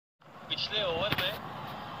पिछले ओवर में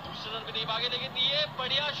दूसरे रन पे टीम आगे, लेकिन ये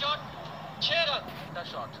बढ़िया शॉट, 6 रन का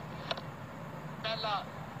शॉट। पहला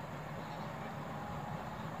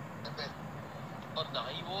और ना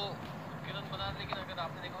ही वो रन बना, लेकिन अगर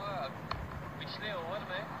आपने देखा होगा पिछले ओवर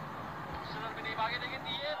में दूसरे रन पे टीम आगे, लेकिन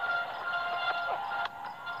ये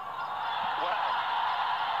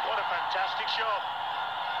what a fantastic shot.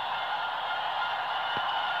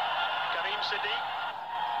 Karim Sadiq.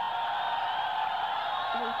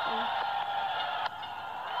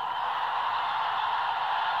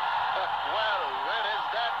 Well, where is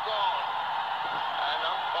that gone? An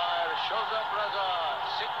umpire shows up Raza,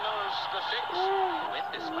 signals the 6 to win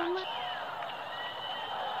this match.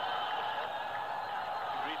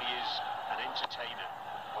 He really is an entertainer.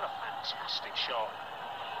 What a fantastic shot.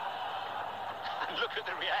 And look at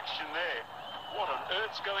the reaction there. What on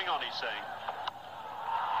earth's going on, he's saying.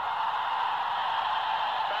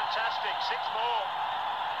 Fantastic, 6 more.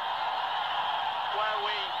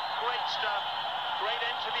 Wowee, great stuff. Great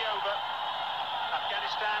end to the over.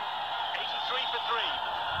 Afghanistan, 83 for 3.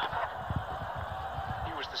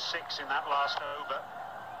 He was the 6 in that last over.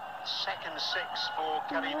 Second 6 for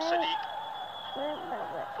Karim Sadiq.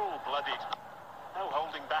 Full-blooded. No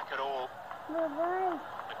holding back at all.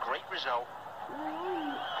 A great result.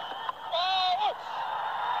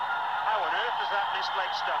 How on earth has that missed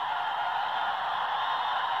leg stump?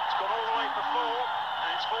 It's gone all the way for 4, and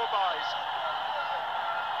it's 4 byes.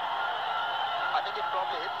 I think it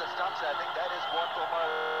probably hit the stumps. I think that is what Omar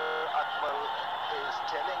Akmal is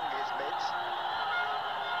telling his mates.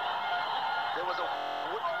 There was a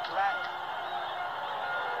wooden clank.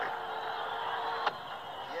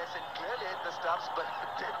 Yes, it clearly hit the stumps, but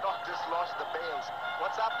it did not dislodge the bails.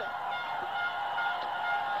 What's happening?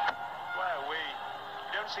 Wowee.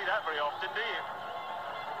 You don't see that very often, do you?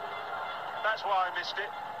 That's why I missed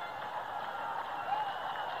it.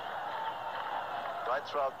 Right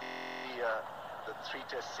throughout the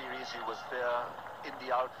 3-test series, he was there in the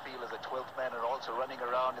outfield as a 12th man and also running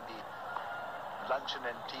around in the luncheon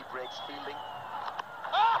and tea breaks fielding.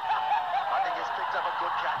 I think he's picked up a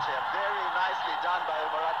good catch here. Very nicely done by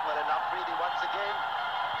Omar Akmal, and Afridi once again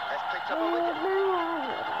has picked up a wicket.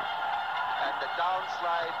 And the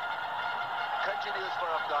downslide continues for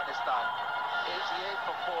Afghanistan. 88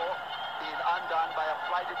 for 4, being undone by a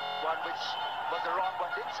flighted one, which was the wrong one.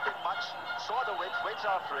 Didn't spin much, saw the wicket, went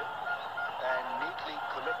after it, and neatly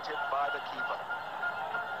collected by the keeper.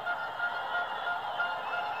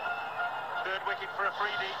 Third wicket for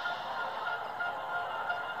Afridi.